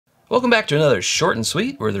Welcome back to another Short and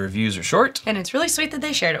Sweet, where the reviews are short. And it's really sweet that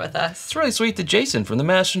they shared it with us. It's really sweet that Jason from the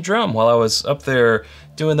Mash and Drum, while I was up there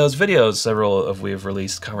doing those videos, several of we have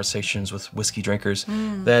released conversations with whiskey drinkers,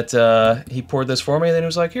 that he poured this for me, and then he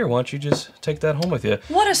was like, here, why don't you just take that home with you?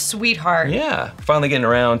 What a sweetheart. Yeah, finally getting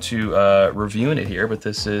around to reviewing it here, but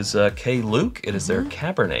this is K. Luke. It is their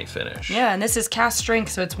Cabernet finish. Yeah, and this is cask strength,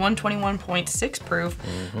 so it's 121.6 proof,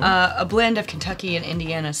 a blend of Kentucky and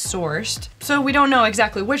Indiana sourced. So we don't know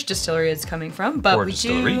exactly which distillery it's coming from, but we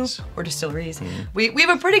distilleries. do. Or distilleries. We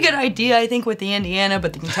have a pretty good idea, I think, with the Indiana,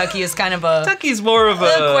 but the Kentucky is kind of a... Kentucky's more of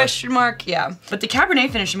a question mark, yeah. But the Cabernet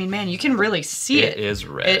finish, I mean, man, you can really see it. It is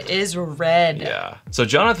red. It is red. Yeah. So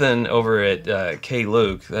Jonathan over at K.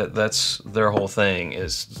 Luke, that's their whole thing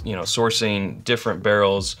is, you know, sourcing different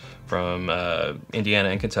barrels from Indiana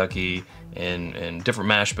and Kentucky and different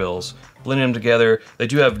mash bills, blending them together. They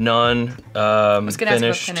do have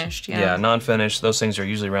finished. Yeah, non-finished. Those things are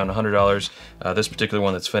usually around $100. This particular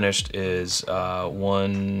one that's finished is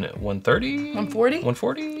 $130? $140?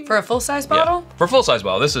 $140? For a full-size bottle? Yeah. For a full-size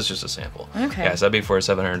bottle. This is just a sample. Okay. Yeah, so that'd be for a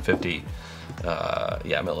 750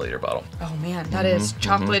 milliliter bottle. Oh man, that is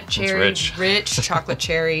chocolate cherry, It's rich chocolate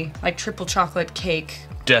cherry, like triple chocolate cake.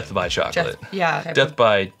 Death by chocolate. Death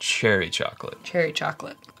by cherry chocolate. Cherry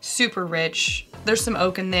chocolate. Super rich. There's some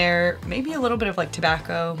oak in there, maybe a little bit of like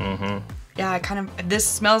tobacco. Yeah, this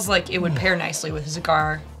smells like it would pair nicely with a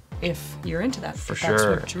cigar if you're into that. For if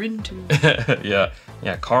sure. That's what you're into. Yeah,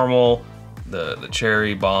 caramel, the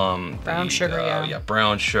cherry bomb. Brown sugar, yeah. Yeah,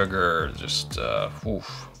 brown sugar, just,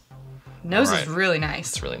 oof. Nose Right. is really nice.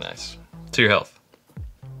 It's really nice. To your health.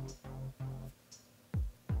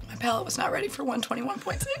 My palate was not ready for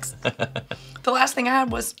 121.6. The last thing I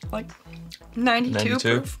had was like 92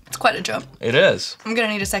 proof. It's quite a jump. It is. I'm gonna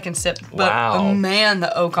need a second sip. But Wow. man,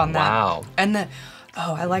 the oak on that. Wow. And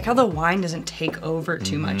I like how the wine doesn't take over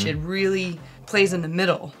too much. It really plays in the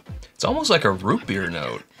middle. It's almost like a root beer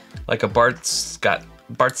note. Like a Bart's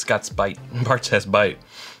Scott's bite. Bart's has bite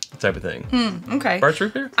type of thing. Okay. Bart's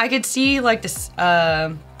root beer? I could see like this,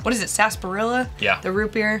 what is it, sarsaparilla? Yeah. The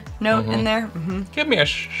root beer note in there. Give me a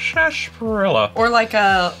sarsaparilla. Or like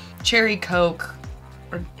a cherry Coke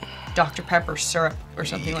or Dr. Pepper syrup or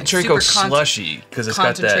something like that. Cherry Coke slushy, because it's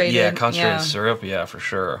got that, concentrated syrup, yeah, for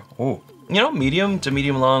sure. Ooh. You know, medium to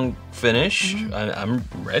medium long finish. I'm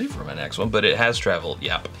ready for my next one, but it has traveled,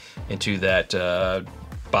 into that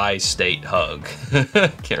bi-state hug.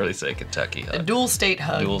 Can't really say Kentucky hug. A dual state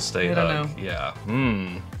hug. Dual state hug, yeah.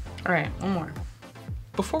 All right, one more.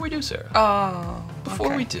 Before we do, Sarah. Oh,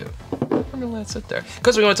 Before we do, we're gonna let it sit there.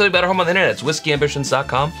 Because we're gonna tell you about our home on the internet. It's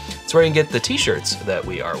whiskyambitions.com. It's where you can get the t-shirts that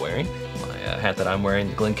we are wearing. My hat that I'm wearing,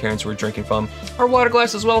 the Glencairns we're drinking from, our water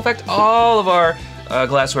glass as well. In fact, all of our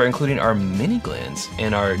glassware, including our mini Glens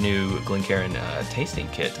and our new Glencairn tasting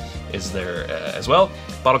kit is there as well.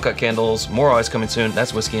 Bottle cut candles, more always coming soon.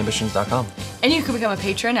 That's whiskyambitions.com. And you can become a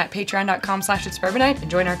patron at patreon.com/itsbourbonnight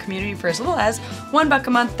and join our community for as little as $1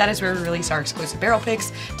 a month. That is where we release our exclusive barrel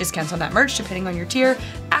picks, discounts on that merch depending on your tier,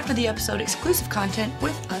 after the episode exclusive content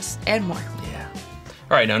with us, and more. Yeah.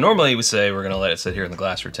 All right, now normally we say we're gonna let it sit here in the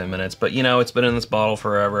glass for 10 minutes, but you know, it's been in this bottle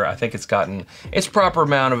forever. I think it's gotten its proper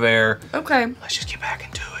amount of air. Okay. Let's just get back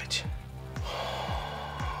into it.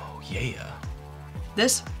 Oh, yeah.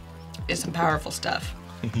 This is some powerful stuff.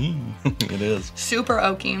 It is. Super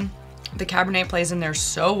oaky. The Cabernet plays in there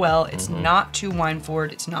so well. It's not too wine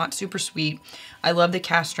forward. It's not super sweet. I love the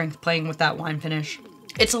cask strength playing with that wine finish.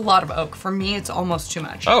 It's a lot of oak. For me, it's almost too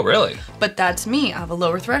much. Oh, really? But that's me. I have a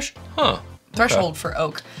lower threshold for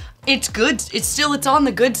oak. It's good. It's on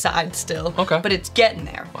the good side still. Okay. But it's getting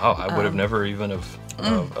there. Wow, I would have never even have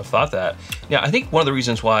thought that. Yeah, I think one of the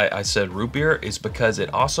reasons why I said root beer is because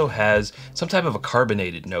it also has some type of a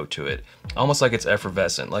carbonated note to it, almost like it's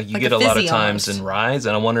effervescent. Like you get a lot of times in ryes,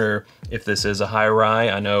 and I wonder if this is a high rye.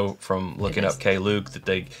 I know from looking up K. Luke that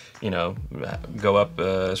they, go up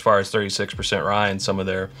as far as 36% rye in some of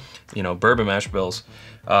their, bourbon mash bills.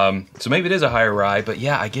 So maybe it is a higher rye, but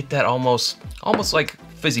yeah, I get that almost like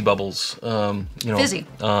fizzy bubbles, Fizzy.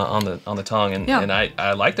 on the tongue, and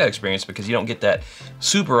I like that experience because you don't get that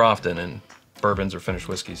super often in bourbons or finished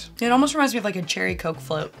whiskeys. It almost reminds me of like a cherry Coke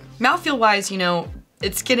float. Mouthfeel wise,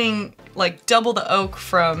 it's getting like double the oak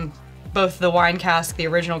from both the wine cask, the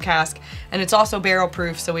original cask, and it's also barrel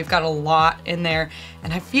proof, so we've got a lot in there,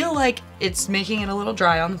 and I feel like it's making it a little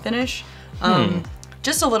dry on the finish.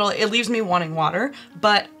 Just a little. It leaves me wanting water,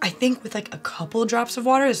 but I think with like a couple of drops of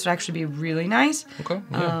water, this would actually be really nice. Okay.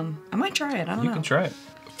 Yeah. I might try it. I don't know. You can try it.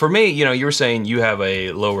 For me, you were saying you have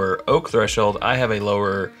a lower oak threshold. I have a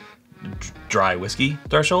lower dry whiskey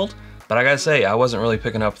threshold. But I gotta say, I wasn't really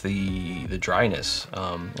picking up the dryness.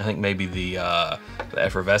 I think maybe the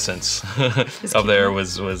effervescence of there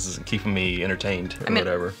was keeping me entertained or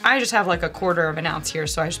whatever. I just have like a 1/4 of an ounce here,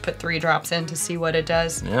 so I just put 3 drops in to see what it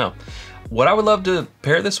does. Yeah. What I would love to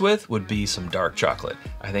pair this with would be some dark chocolate.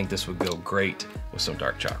 I think this would go great with some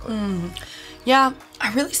dark chocolate. Yeah,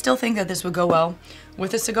 I really still think that this would go well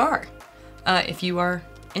with a cigar. If you are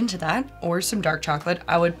into that, or some dark chocolate,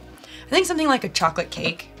 I think something like a chocolate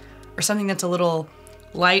cake, or something that's a little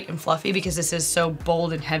light and fluffy, because this is so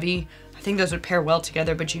bold and heavy. I think those would pair well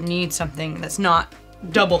together, but you need something that's not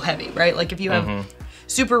double heavy, right? Like if you have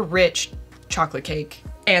super rich chocolate cake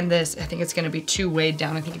and this, I think it's gonna be too weighed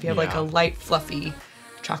down. I think if you have like a light, fluffy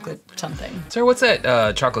chocolate something. Sarah, what's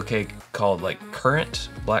that chocolate cake called? Like currant?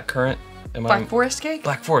 Black currant? Black Forest cake?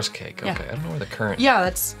 Black Forest cake, okay. Yeah. I don't know where the currant... Yeah,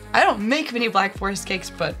 I don't make many Black Forest cakes,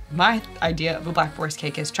 but my idea of a Black Forest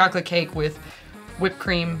cake is chocolate cake with whipped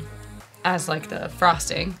cream as like the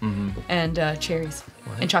frosting, and cherries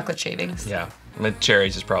and chocolate shavings. Yeah, the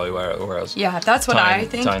cherries is probably where I was. Yeah, that's what I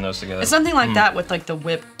think. Tying those together. It's something like that with like the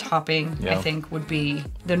whipped topping. Yeah. I think would be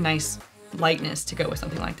the nice lightness to go with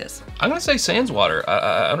something like this. I'm gonna say sans water.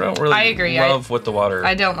 I don't really agree. love what the water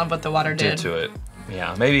I don't love what the water did to it.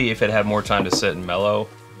 Yeah, maybe if it had more time to sit and mellow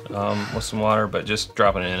with some water, but just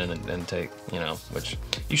dropping it in and take, which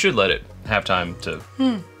you should let it have time to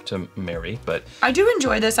marry. But I do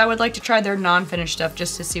enjoy this. I would like to try their non-finished stuff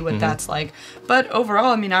just to see what that's like. But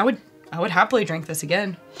overall, I mean, I would happily drink this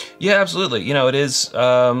again. Yeah, absolutely. It is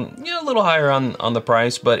a little higher on the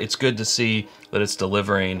price, but it's good to see that it's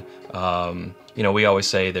delivering. We always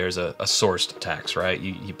say there's a sourced tax, right?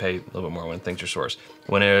 You pay a little bit more when things are sourced.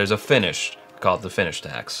 When there's a finished, call it the finished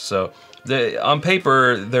tax. So on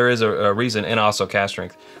paper, there is a reason, and also cask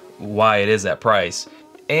strength, why it is that price.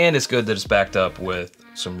 And it's good that it's backed up with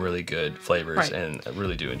some really good flavors, and I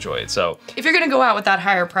really do enjoy it. So if you're gonna go out with that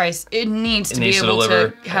higher price, it needs to be able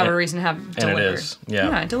to have a reason to have delivered. And it is.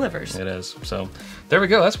 Yeah, it delivers. It is. So there we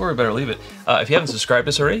go. That's where we better leave it. If you haven't subscribed to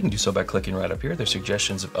us already, you can do so by clicking right up here. There's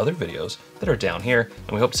suggestions of other videos that are down here,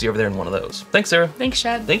 and we hope to see you over there in one of those. Thanks, Sarah. Thanks,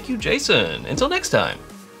 Shad. Thank you, Jason. Until next time,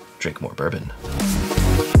 drink more bourbon.